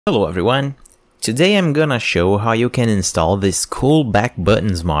Hello everyone! Today I'm gonna show how you can install this cool back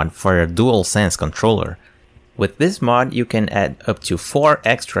buttons mod for your Dualsense controller. With this mod you can add up to 4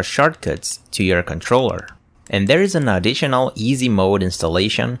 extra shortcuts to your controller. And there is an additional easy mode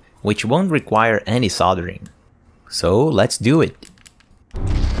installation which won't require any soldering. So let's do it!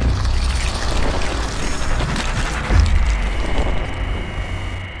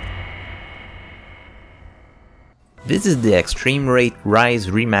 This is the eXtremeRate Rise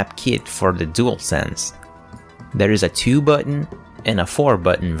Remap Kit for the Dualsense. There is a 2-button and a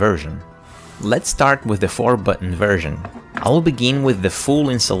 4-button version. Let's start with the 4-button version. I'll begin with the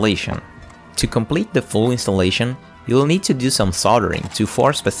full installation. To complete the full installation, you'll need to do some soldering to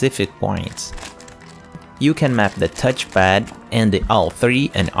 4 specific points. You can map the touchpad and the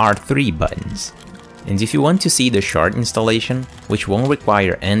Alt3 and R3 buttons. And if you want to see the short installation, which won't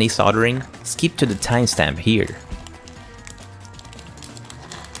require any soldering, skip to the timestamp here.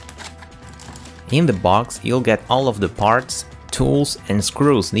 In the box, you'll get all of the parts, tools, and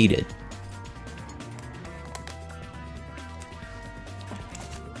screws needed.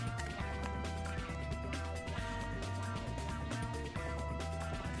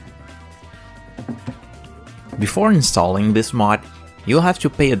 Before installing this mod, you'll have to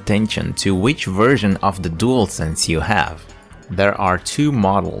pay attention to which version of the Dualsense you have. There are 2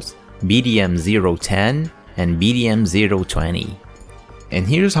 models, BDM010 and BDM020. And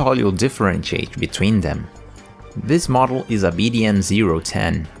here's how you'll differentiate between them. This model is a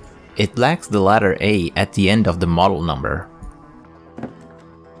BDM010. It lacks the letter A at the end of the model number.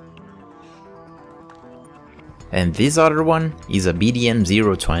 And this other one is a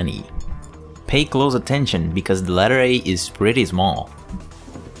BDM020. Pay close attention because the letter A is pretty small.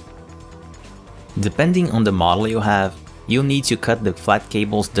 Depending on the model you have, you'll need to cut the flat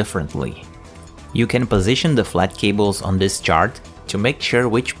cables differently. You can position the flat cables on this chart to make sure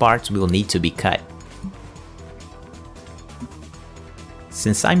which parts will need to be cut.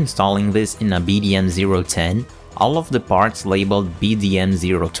 Since I'm installing this in a BDM010, all of the parts labeled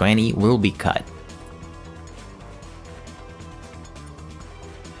BDM020 will be cut.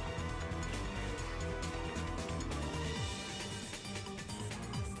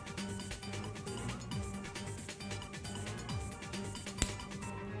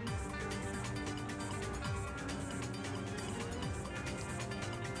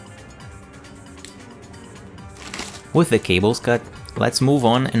 With the cables cut, let's move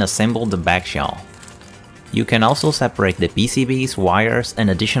on and assemble the back shell. You can also separate the PCBs, wires, and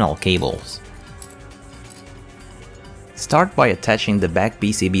additional cables. Start by attaching the back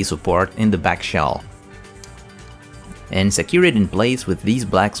PCB support in the back shell and secure it in place with these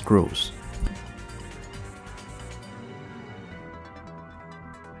black screws.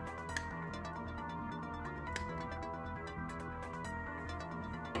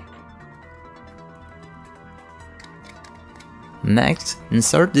 Next,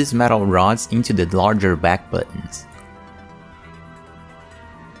 insert these metal rods into the larger back buttons.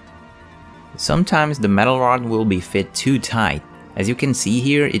 Sometimes the metal rod will be fit too tight. As you can see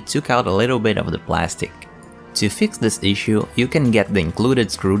here, it took out a little bit of the plastic. To fix this issue, you can get the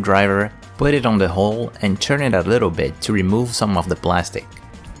included screwdriver, put it on the hole, and turn it a little bit to remove some of the plastic.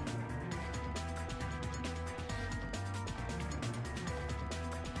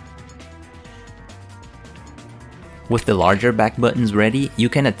 With the larger back buttons ready, you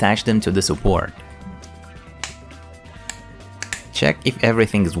can attach them to the support. Check if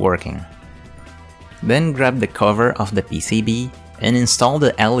everything is working. Then grab the cover of the PCB and install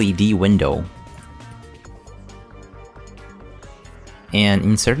the LED window. And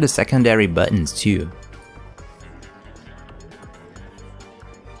insert the secondary buttons too.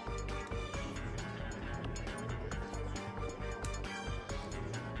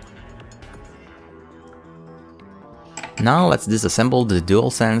 Now let's disassemble the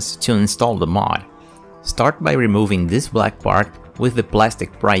Dualsense to install the mod. Start by removing this black part with the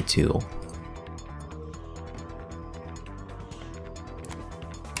plastic pry tool.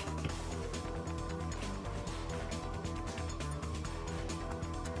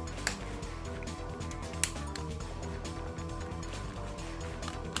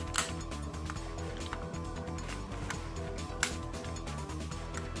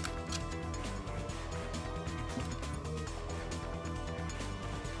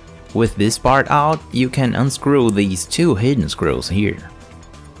 With this part out, you can unscrew these 2 hidden screws here.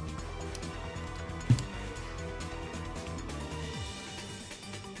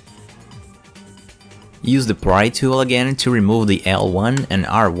 Use the pry tool again to remove the L1 and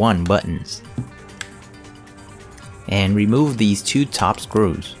R1 buttons. And remove these 2 top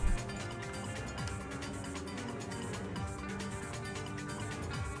screws.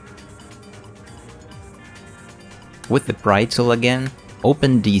 With the pry tool again,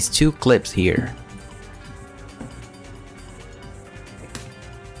 open these two clips here.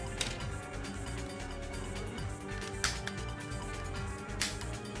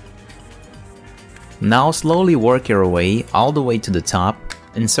 Now slowly work your way all the way to the top,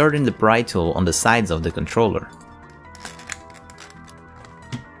 inserting the pry tool on the sides of the controller.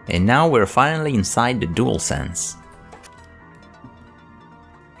 And now we're finally inside the Dualsense.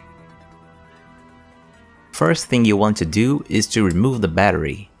 First thing you want to do is to remove the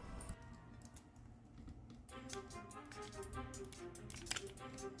battery.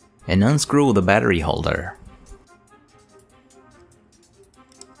 And unscrew the battery holder.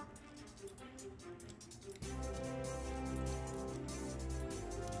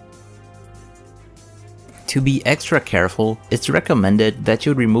 To be extra careful, it's recommended that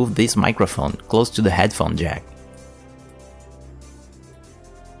you remove this microphone close to the headphone jack.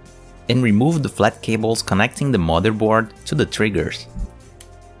 And remove the flat cables connecting the motherboard to the triggers.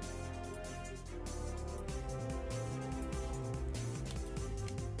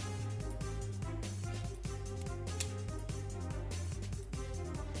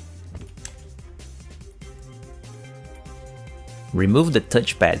 Remove the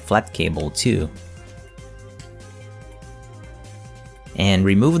touchpad flat cable too. And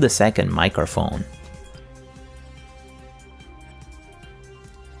remove the second microphone.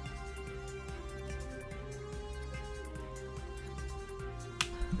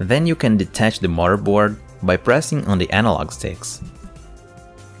 Then you can detach the motherboard by pressing on the analog sticks.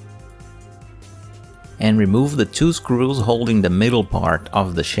 And remove the two screws holding the middle part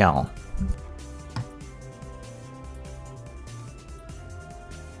of the shell.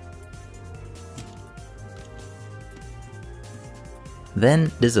 Then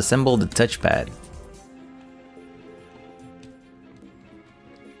disassemble the touchpad.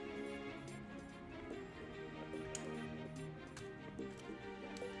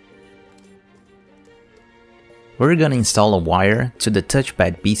 We're gonna install a wire to the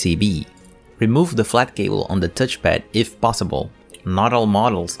touchpad PCB. Remove the flat cable on the touchpad if possible. Not all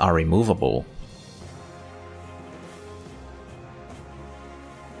models are removable.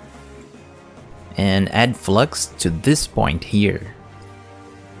 And add flux to this point here.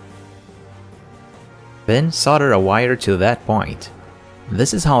 Then solder a wire to that point.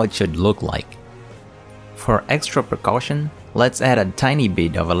 This is how it should look like. For extra precaution, let's add a tiny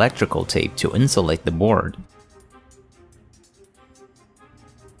bit of electrical tape to insulate the board.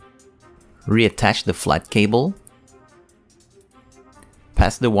 Reattach the flat cable.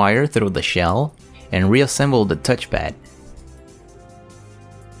 Pass the wire through the shell and reassemble the touchpad.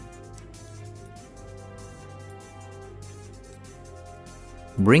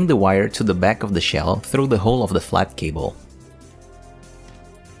 Bring the wire to the back of the shell through the hole of the flat cable.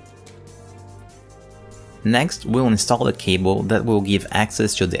 Next, we'll install the cable that will give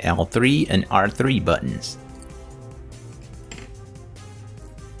access to the L3 and R3 buttons.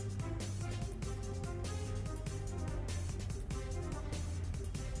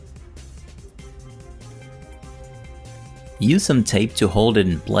 Use some tape to hold it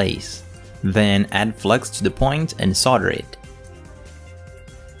in place, then add flux to the point and solder it.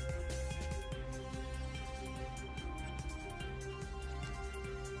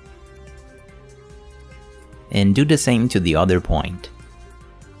 And do the same to the other point.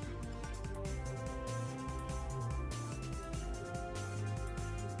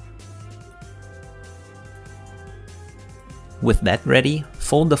 With that ready,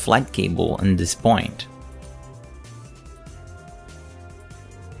 fold the flat cable on this point.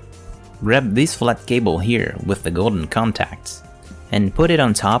 Grab this flat cable here with the golden contacts and put it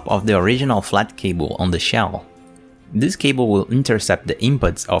on top of the original flat cable on the shell. This cable will intercept the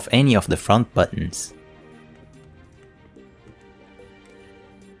inputs of any of the front buttons.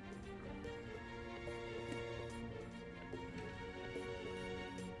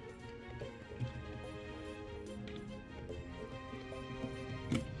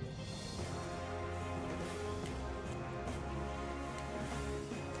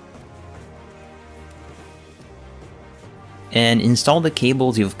 And install the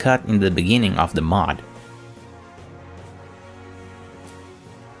cables you've cut in the beginning of the mod.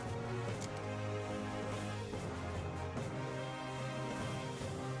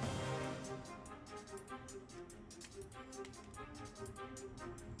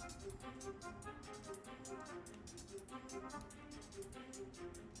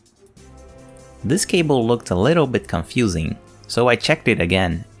 This cable looked a little bit confusing, so I checked it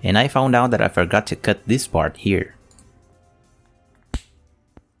again, and I found out that I forgot to cut this part here.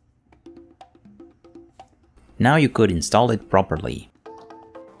 Now you could install it properly.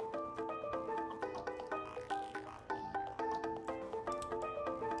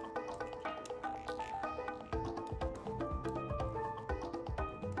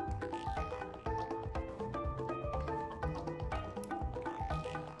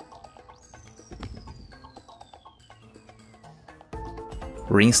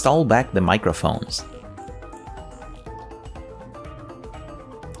 Reinstall back the microphones.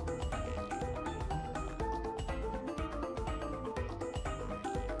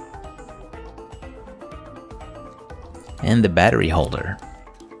 And the battery holder.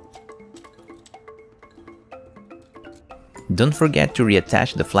 Don't forget to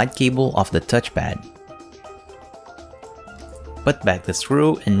reattach the flat cable of the touchpad. Put back the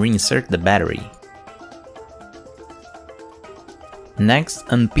screw and reinsert the battery. Next,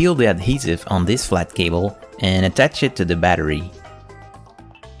 unpeel the adhesive on this flat cable and attach it to the battery.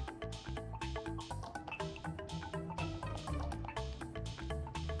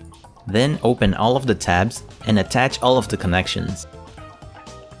 Then open all of the tabs and attach all of the connections.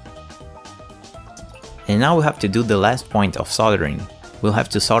 And now we have to do the last point of soldering. We'll have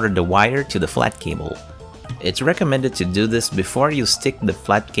to solder the wire to the flat cable. It's recommended to do this before you stick the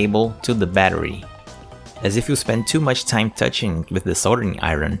flat cable to the battery, as if you spend too much time touching with the soldering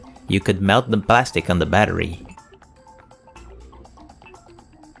iron, you could melt the plastic on the battery.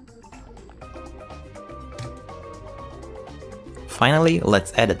 Finally,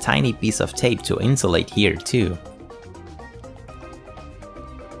 let's add a tiny piece of tape to insulate here too.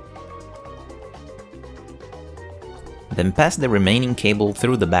 Then pass the remaining cable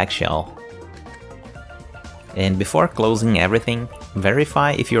through the back shell. And before closing everything,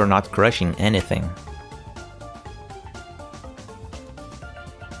 verify if you are not crushing anything.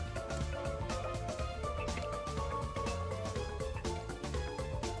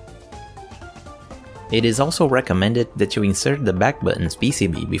 It is also recommended that you insert the back button's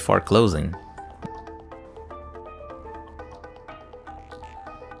PCB before closing.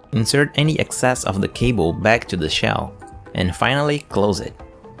 Insert any excess of the cable back to the shell, and finally close it.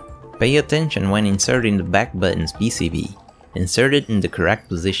 Pay attention when inserting the back button's PCB. Insert it in the correct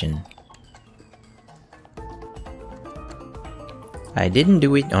position. I didn't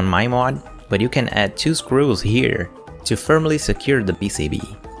do it on my mod, but you can add 2 screws here to firmly secure the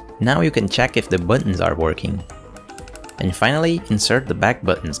PCB. Now you can check if the buttons are working. And finally, insert the back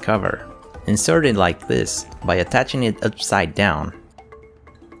button's cover. Insert it like this by attaching it upside down.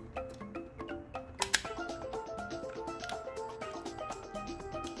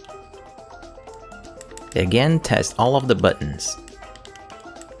 Again, test all of the buttons.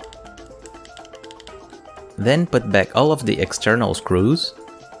 Then put back all of the external screws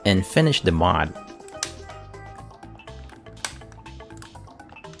and finish the mod.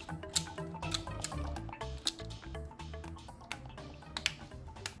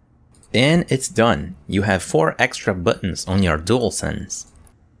 And it's done! You have 4 extra buttons on your Dualsense.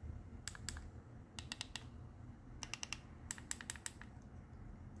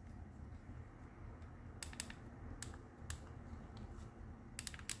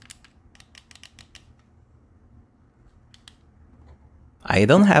 I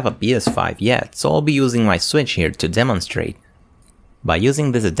don't have a PS5 yet, so I'll be using my Switch here to demonstrate. By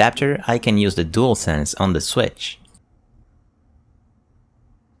using this adapter, I can use the Dualsense on the Switch.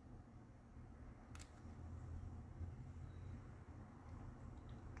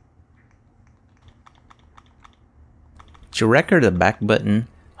 To record the back button,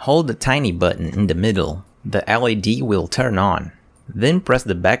 hold the tiny button in the middle. The LED will turn on. Then press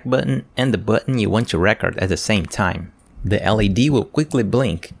the back button and the button you want to record at the same time. The LED will quickly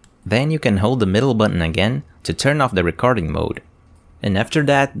blink. Then you can hold the middle button again to turn off the recording mode. And after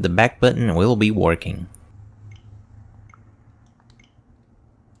that, the back button will be working.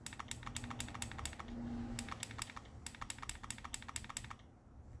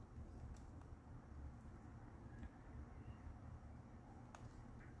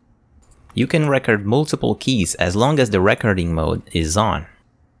 You can record multiple keys as long as the recording mode is on.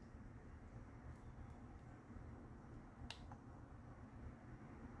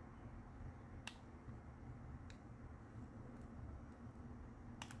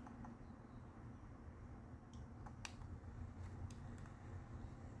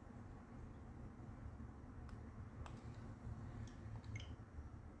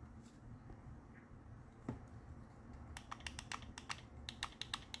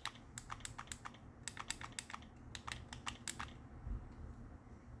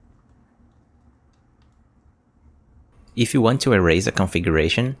 If you want to erase a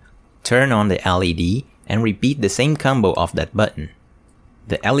configuration, turn on the LED and repeat the same combo of that button.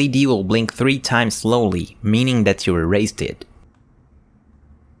 The LED will blink 3 times slowly, meaning that you erased it.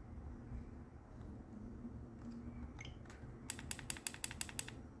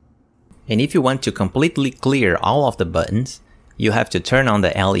 And if you want to completely clear all of the buttons, you have to turn on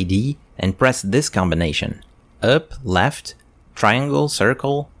the LED and press this combination: up, left, triangle,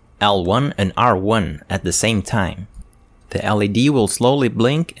 circle, L1 and R1 at the same time. The LED will slowly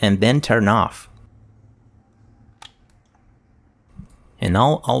blink and then turn off. And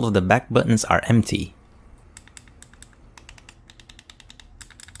now all of the back buttons are empty.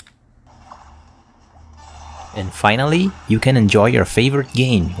 And finally, you can enjoy your favorite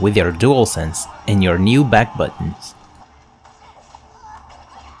game with your Dualsense and your new back buttons.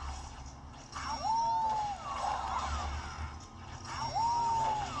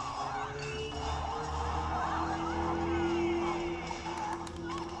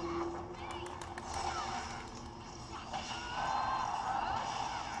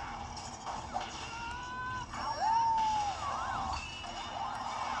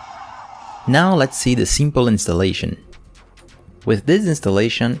 Now let's see the simple installation. With this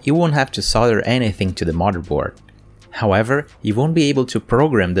installation, you won't have to solder anything to the motherboard. However, you won't be able to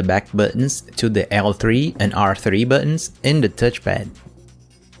program the back buttons to the L3 and R3 buttons in the touchpad.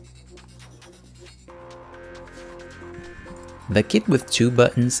 The kit with 2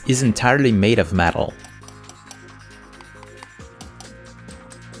 buttons is entirely made of metal.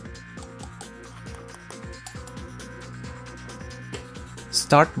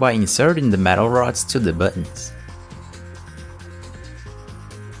 Start by inserting the metal rods to the buttons.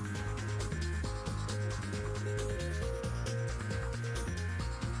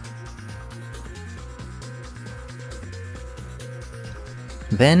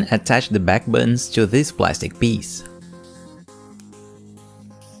 Then attach the back buttons to this plastic piece.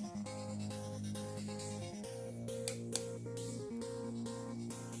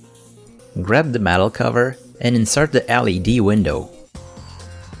 Grab the metal cover and insert the LED window.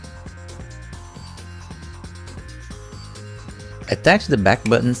 Attach the back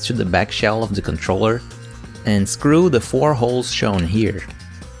buttons to the back shell of the controller and screw the 4 holes shown here.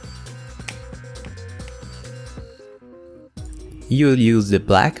 You'll use the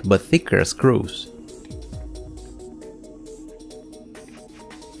black but thicker screws.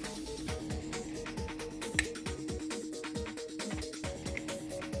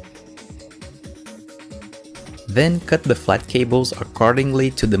 Then cut the flat cables accordingly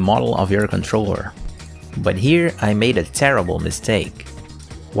to the model of your controller. But here I made a terrible mistake.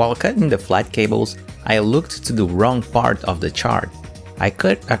 While cutting the flat cables, I looked to the wrong part of the chart. I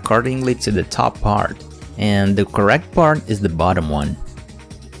cut accordingly to the top part, and the correct part is the bottom one.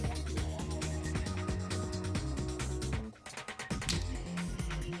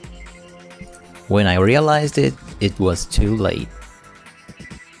 When I realized it, it was too late.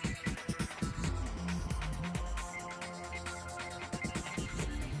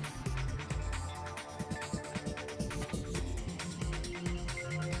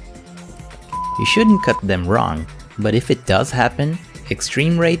 You shouldn't cut them wrong, but if it does happen,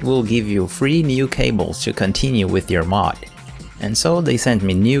 eXtremeRate will give you free new cables to continue with your mod. And so they sent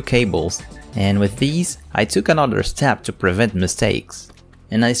me new cables, and with these I took another step to prevent mistakes.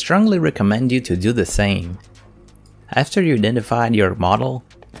 And I strongly recommend you to do the same. After you identified your model,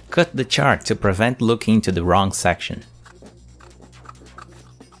 cut the chart to prevent looking to the wrong section.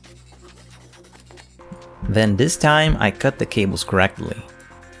 Then this time I cut the cables correctly.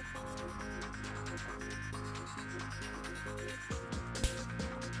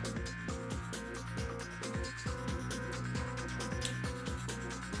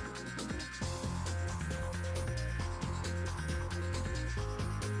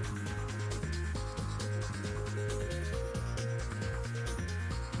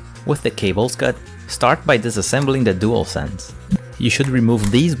 With the cables cut, start by disassembling the Dualsense. You should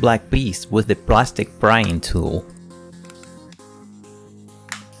remove these black pieces with the plastic prying tool.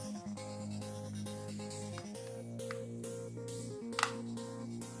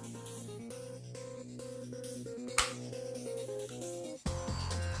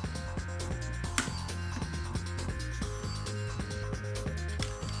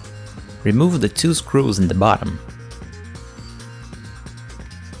 Remove the 2 screws in the bottom.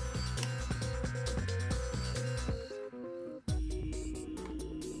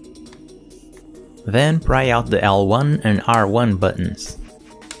 Then pry out the L1 and R1 buttons.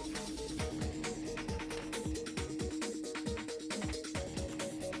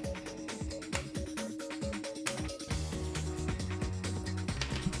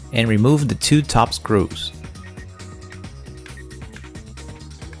 And remove the 2 top screws.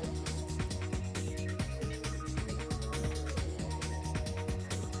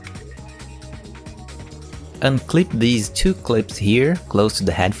 Unclip these 2 clips here close to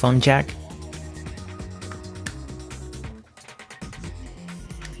the headphone jack.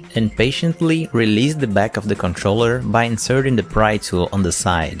 And patiently release the back of the controller by inserting the pry tool on the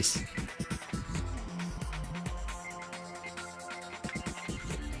sides.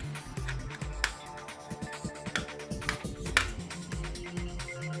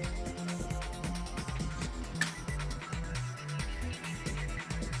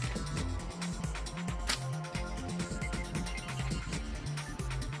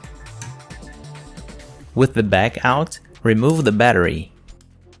 With the back out, remove the battery.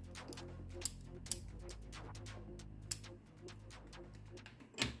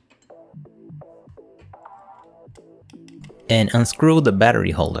 And unscrew the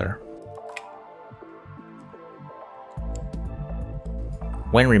battery holder.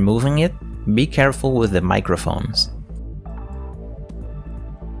 When removing it, be careful with the microphones.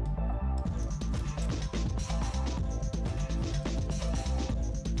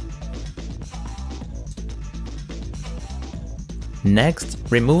 Next,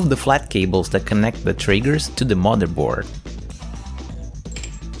 remove the flat cables that connect the triggers to the motherboard.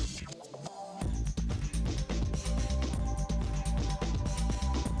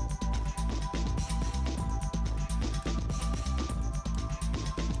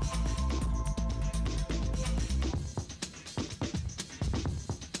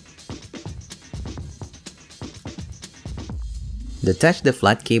 Detach the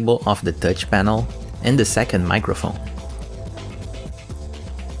flat cable off the touch panel and the second microphone.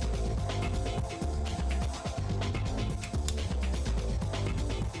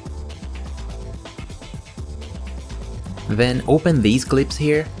 Then open these clips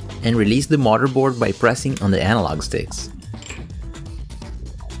here and release the motherboard by pressing on the analog sticks.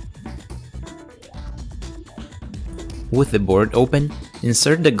 With the board open,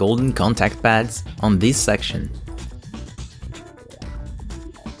 insert the golden contact pads on this section.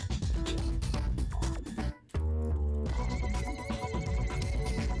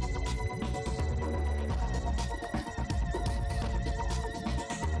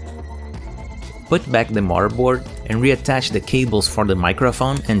 Put back the motherboard and reattach the cables for the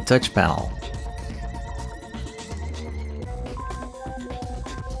microphone and touch panel.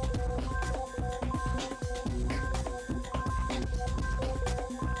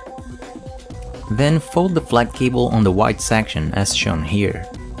 Then fold the flat cable on the white section as shown here.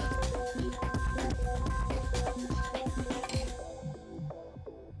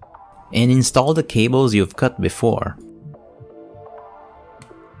 And install the cables you've cut before.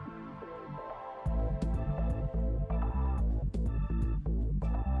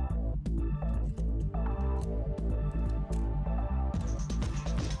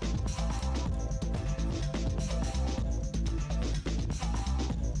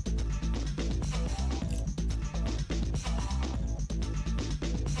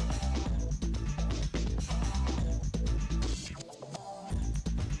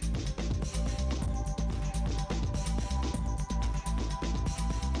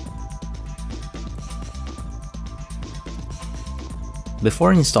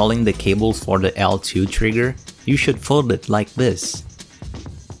 Before installing the cables for the L2 trigger, you should fold it like this.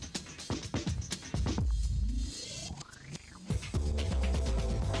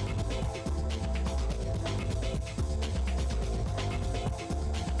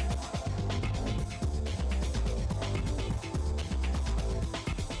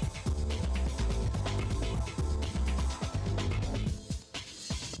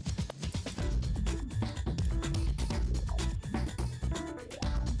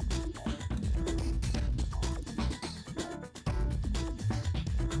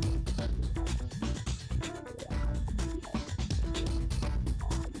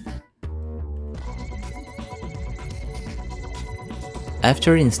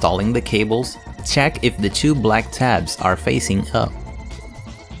 After installing the cables, check if the two black tabs are facing up.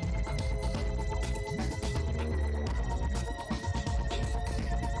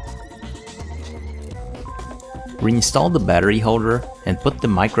 Reinstall the battery holder and put the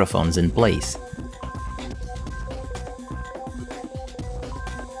microphones in place.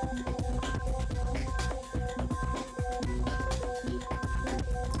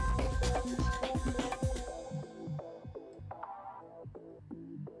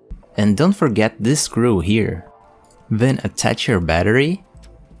 And don't forget this screw here. Then attach your battery.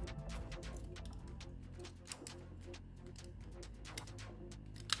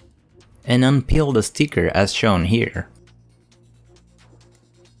 And unpeel the sticker as shown here.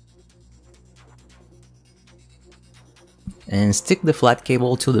 And stick the flat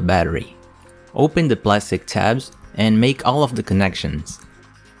cable to the battery. Open the plastic tabs and make all of the connections.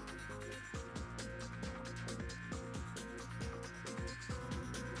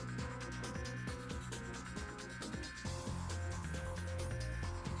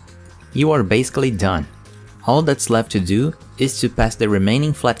 You are basically done. All that's left to do is to pass the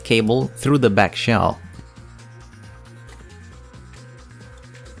remaining flat cable through the back shell.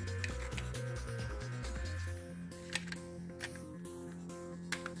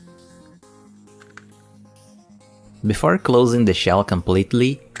 Before closing the shell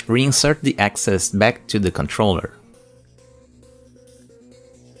completely, reinsert the access back to the controller.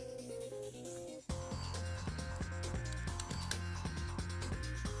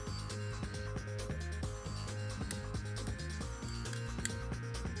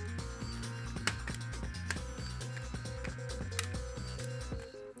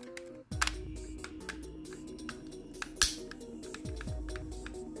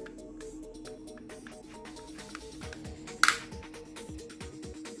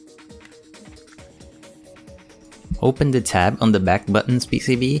 Open the tab on the back button's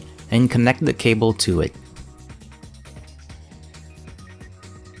PCB and connect the cable to it.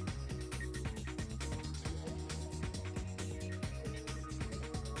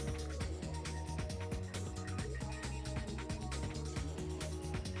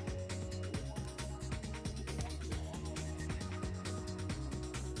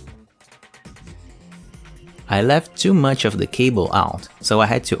 I left too much of the cable out, so I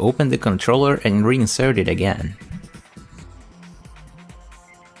had to open the controller and reinsert it again.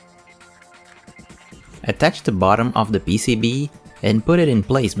 Attach the bottom of the PCB and put it in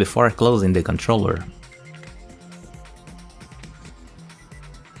place before closing the controller.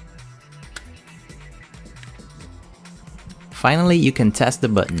 Finally, you can test the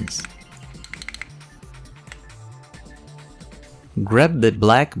buttons. Grab the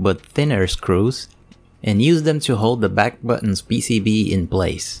black but thinner screws and use them to hold the back button's PCB in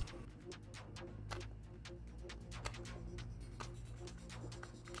place.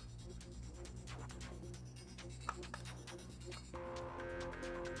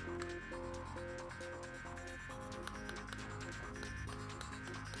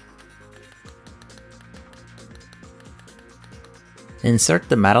 Insert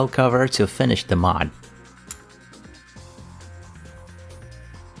the metal cover to finish the mod.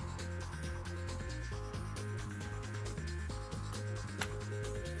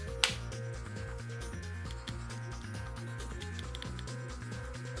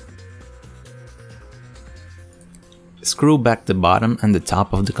 Screw back the bottom and the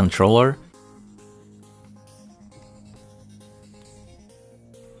top of the controller.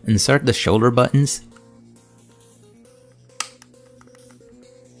 Insert the shoulder buttons.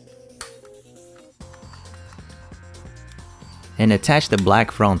 And attach the black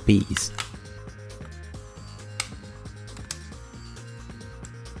front piece.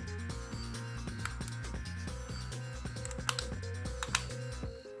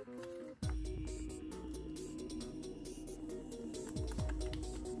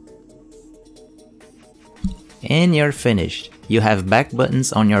 And you're finished. You have back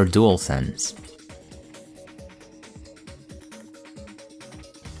buttons on your Dualsense.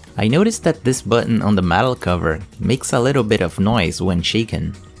 I noticed that this button on the metal cover makes a little bit of noise when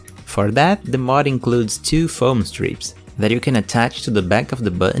shaken. For that, the mod includes two foam strips that you can attach to the back of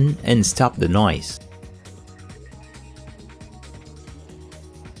the button and stop the noise.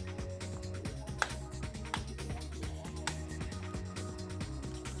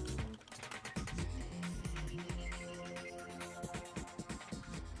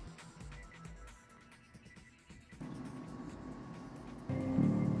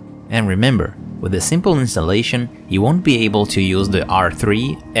 And remember, with a simple installation, you won't be able to use the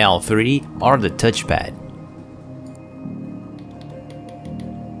R3, L3 or the touchpad.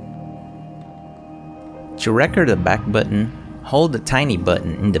 To record the back button, hold the tiny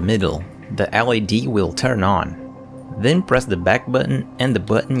button in the middle. The LED will turn on. Then press the back button and the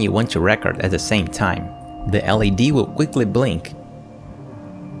button you want to record at the same time. The LED will quickly blink.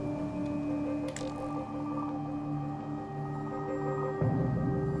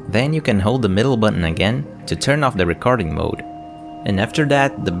 Then you can hold the middle button again to turn off the recording mode. And after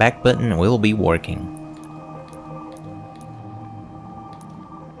that, the back button will be working.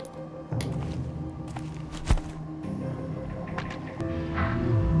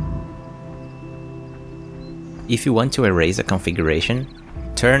 If you want to erase a configuration,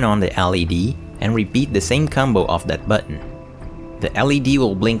 turn on the LED and repeat the same combo of that button. The LED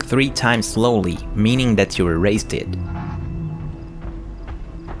will blink 3 times slowly, meaning that you erased it.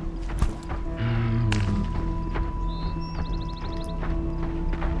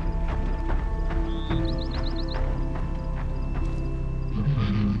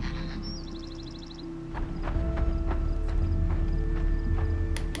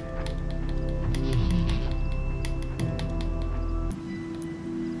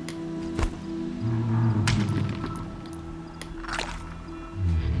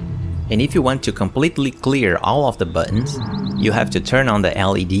 And if you want to completely clear all of the buttons, you have to turn on the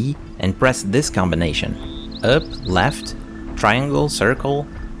LED and press this combination: up, left, triangle, circle,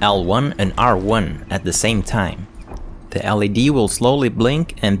 L1 and R1 at the same time. The LED will slowly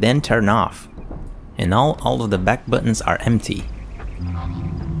blink and then turn off. And all of the back buttons are empty.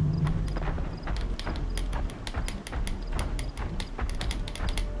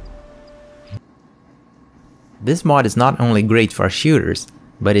 This mod is not only great for shooters,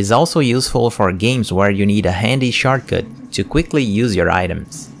 but is also useful for games where you need a handy shortcut to quickly use your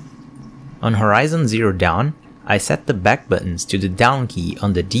items. On Horizon Zero Dawn, I set the back buttons to the down key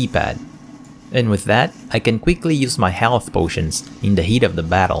on the D-pad, and with that, I can quickly use my health potions in the heat of the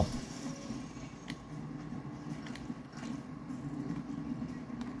battle.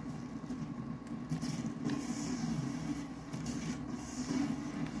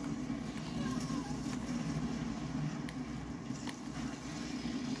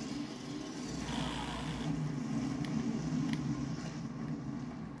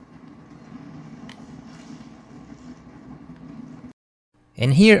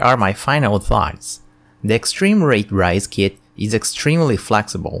 And here are my final thoughts. The eXtremeRate Rise kit is extremely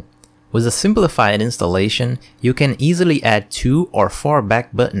flexible. With a simplified installation, you can easily add 2 or 4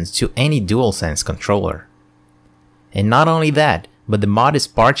 back buttons to any Dualsense controller. And not only that, but the mod is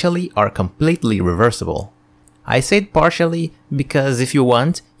partially or completely reversible. I said partially because if you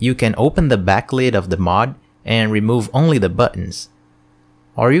want, you can open the back lid of the mod and remove only the buttons.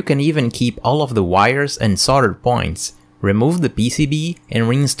 Or you can even keep all of the wires and solder points, remove the PCB and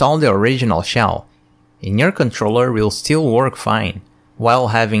reinstall the original shell, and your controller will still work fine, while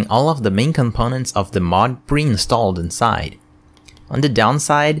having all of the main components of the mod pre-installed inside. On the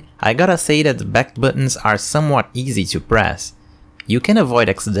downside, I gotta say that the back buttons are somewhat easy to press. You can avoid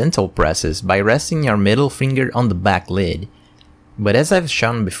accidental presses by resting your middle finger on the back lid. But as I've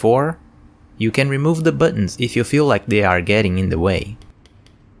shown before, you can remove the buttons if you feel like they are getting in the way.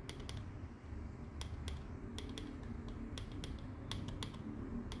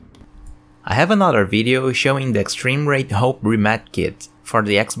 I have another video showing the eXtremeRate Hope Remap Kit for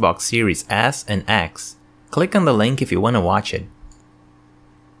the Xbox Series S and X. Click on the link if you wanna watch it.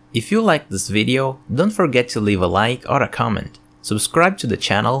 If you liked this video, don't forget to leave a like or a comment, subscribe to the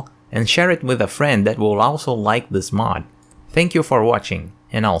channel, and share it with a friend that will also like this mod. Thank you for watching,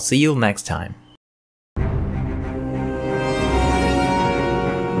 and I'll see you next time.